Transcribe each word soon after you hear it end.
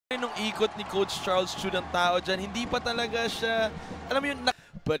nung ikot ni Coach Charles Chu ng tao dyan. Hindi pa talaga siya, alam mo yun,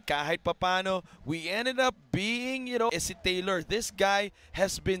 but kahit papano, we ended up being, si Taylor. This guy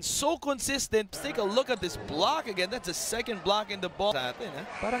has been so consistent. Let's take a look at this block again. That's the second block in the ball. Sa atin, ha?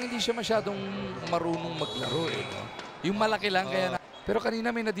 Parang hindi siya masyadong marunong maglaro, eh. No? Yung malaki lang, kaya na. Pero kanina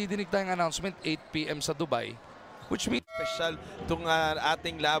may nadidinig tayong announcement, 8 PM sa Dubai. Which means special itong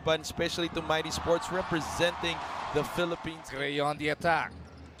ating laban, especially to Mighty Sports representing the Philippines. Gray on the attack.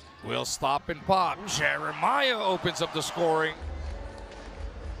 Will stop and pop. Jeremiah opens up the scoring.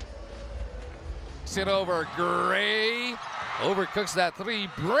 Sit over. Gray overcooks that three.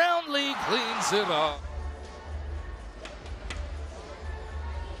 Brownlee cleans it up.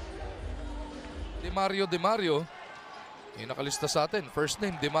 De Mario. Yung nakalista sa atin. First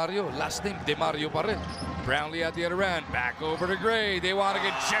name, De Mario. Last name, De Mario pa rin. Brownlee at the other end. Back over to Gray. They want to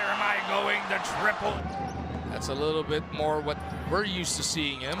get Jeremiah going. The triple. That's a little bit more what we're used to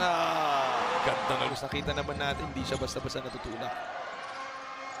seeing him. Ganda na. Nakita naman natin, hindi siya basta-basta natutulak.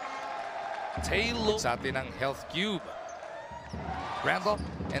 Taylor sa atin ang Health Cube. Randolph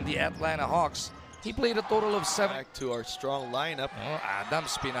and the Atlanta Hawks. He played a total of 7. Back to our strong lineup.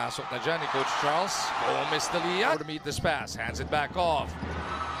 Adams pinasok na dyan ni Coach Charles. Gomez Dalian to meet this pass. Hands it back off.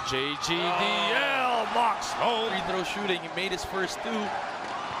 JGDL knocks home. Free throw shooting. He made his first 2.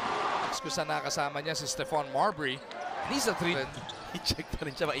 Kusa nakasama niya si Stephon Marbury. He's a 3. I-check pa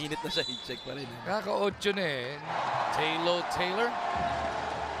rin siya. Mainit na siya. I-check pa rin. Kaka-8 yun eh. Taylor.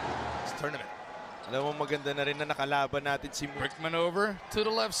 It's tournament. Alam mo, maganda na rin na nakalaban natin si Brickman over to the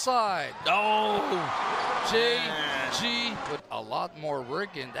left side. Oh! JG put a lot more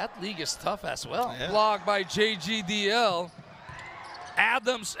work in. That league is tough as well. Yeah. Blocked by JGDL.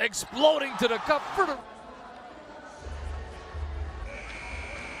 Adams exploding to the cup for the...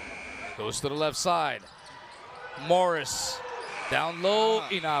 Goes to the left side. Morris down low.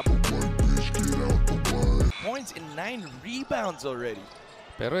 Points and 9 rebounds already.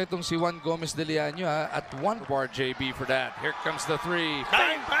 Pero itong si Juan Gomez Deliano at 1 bar JB for that. Here comes the 3.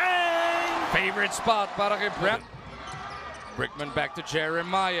 Bang, bang! Favorite spot para kay Brent. Brickman back to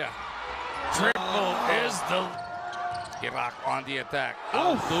Jeremiah. Triple is the... Iraq on the attack.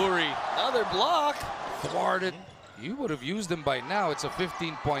 Al-Duri. Another block. Thwarted. You would have used him by now. It's a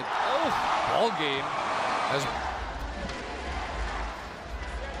 15-point ball game.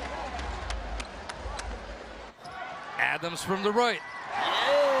 Adams from the right.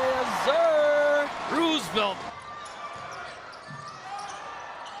 Yes, sir! Roosevelt.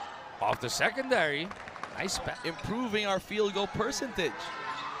 Off the secondary. Nice pass. Improving our field goal percentage.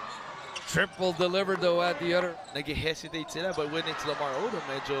 Triple delivered though at the other. Nag-hesitate sila, but when it's Lamar Odom,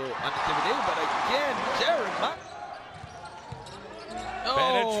 medyo unintimidating. But again, Jeremiah.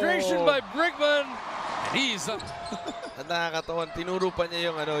 Penetration by Brickman. And he's up. At nakakatawa, tinuro pa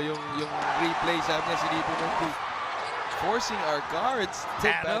niya yung replay. Sabi niya, silipin mo. Forcing our guards to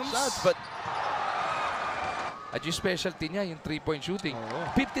take back shots, but at yung specialty niya, yung 3-point shooting.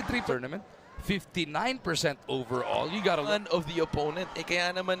 53 tournament, 59% overall. You gotta one of the opponent.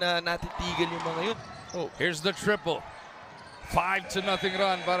 Kaya naman natitigal yung mga yun. Here's the triple. 5-0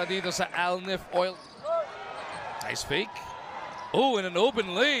 run para dito sa Alnif Oil. Nice fake. In an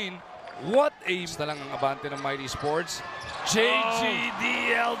open lane. What a... Talang ang abante ng Mighty Sports.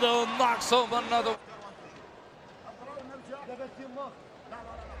 JGDL though knocks home another.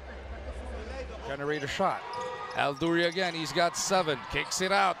 Generate a shot. Al-Duri again, he's got 7. Kicks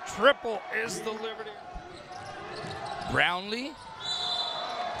it out. Triple is delivered. Brownlee.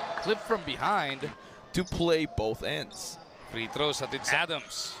 Clipped from behind. To play both ends. Free throws at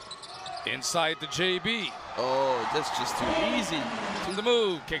Adams. Inside the JB. That's just too easy. To the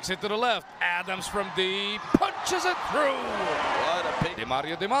move. Kicks it to the left. Adams from deep. Punches it through. What a pick. De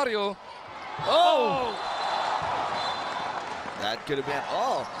Mario. That could have been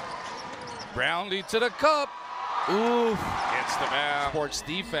all. Brownlee to the cup. Oof. Gets the man. Sports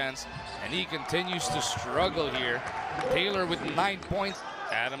defense, and he continues to struggle here. Taylor with 9 points.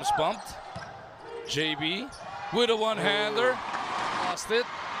 Adams bumped. JB with a one-hander. Lost it.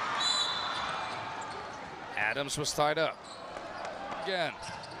 Adams was tied up. Again.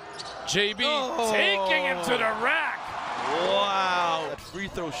 JB taking it to the rack. Wow. That free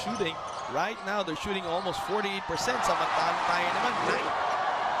throw shooting. Right now, they're shooting almost 48%. Samantalang tayo naman 9.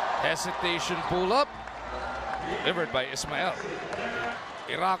 Hesitation pull up. Delivered by Ismael.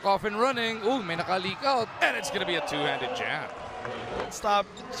 Iraq off and running. May naka-leak out. And it's going to be a two-handed jam. Stop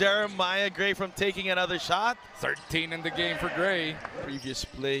Jeremiah Gray from taking another shot. 13 in the game for Gray. Previous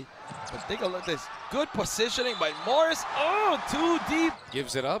play. But take a look at this. Good positioning by Morris. Too deep.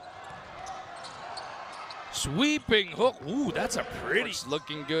 Gives it up. Sweeping hook. Ooh, that's a pretty.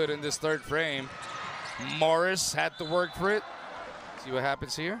 Looking good in this third frame. Morris had to work for it. See what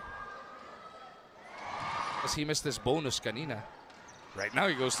happens here. Because he missed this bonus kanina. Right now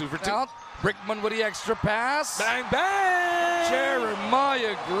he goes 2 for 2. Out. Brickman with the extra pass. Bang, bang!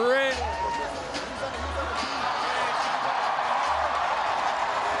 Jeremiah Gray.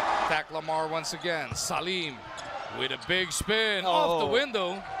 Attack Lamar once again. Salim with a big spin off the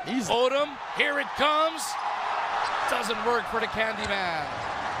window. Odom, here it comes. Doesn't work for the Candyman.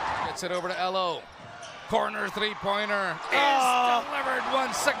 Gets it over to LO. Corner three-pointer is delivered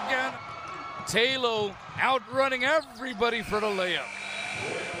once again. Taylor outrunning everybody for the layup.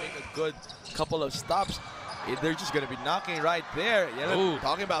 Make a good couple of stops. They're just going to be knocking right there. Yeah,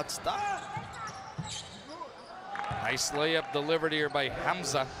 talking about stop. Nice layup delivered here by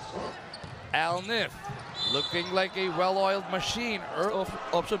Hamza. Alnif looking like a well-oiled machine.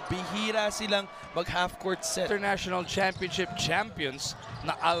 Option, bihira silang mag-half-court set. International Championship champions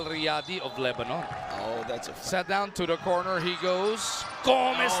na Al Riyadi of Lebanon. Oh, that's a set down to the corner. He goes.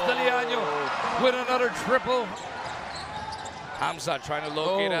 Gomez Deliano with another triple. Hamza trying to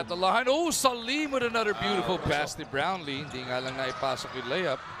locate at the line. Oh, Salim with another beautiful pass to Brownlee. Hindi nga lang naipasok yung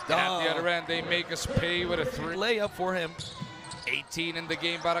layup. At the other end, they make us pay with a 3 layup for him. 18 in the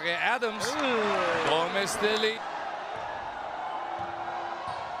game para kay Adams. Gomez Deli.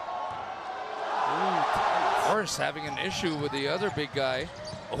 Of course, having an issue with the other big guy.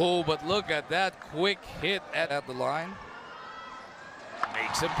 Oh, but look at that quick hit at the line.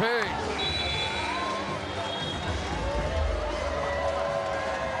 Makes him pay.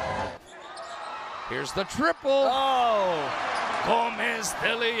 Here's the triple. Gomez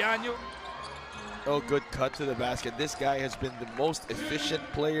Deliano. Oh, good cut to the basket. This guy has been the most efficient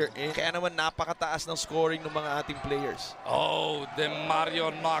player in. Kaya naman napakataas ng scoring ng mga ating players. Oh, then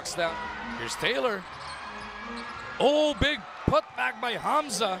Mario knocks down. Here's Taylor. Oh, big putback by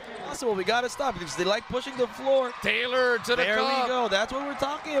Hamza. Possible, we gotta stop because they like pushing the floor. Taylor to the There cup. we go. That's what we're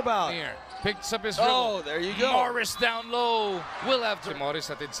talking about. Here, picks up his dribble. Oh, there you go. Morris down low. We'll have to. Morris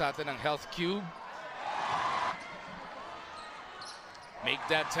atid sa atin ng health cube. Make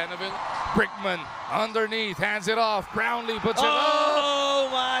that 10 of it. Brickman underneath, hands it off. Brownlee puts it up. Oh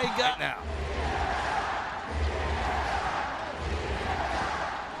my God! Right now.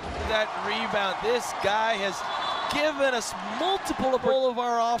 That rebound. This guy has given us multiple of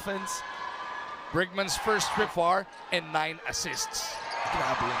our offense. Brickman's first trip far and 9 assists.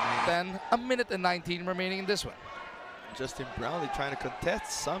 Then a minute and 19 remaining in this one. Justin Brownlee trying to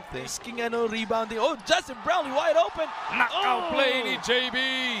contest something. Risking rebounding. Oh, Justin Brownlee wide open. Knockout play ni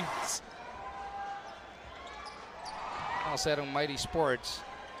JB. I'll say on Mighty Sports.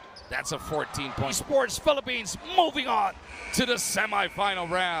 That's a 14-point. Sports Philippines moving on to the semifinal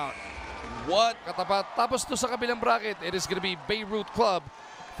round. What? Katapat. Tapos to sa kabilang bracket, it is going to be Beirut Club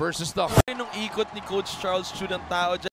versus the... Nung ikot ni Coach Charles Student Tao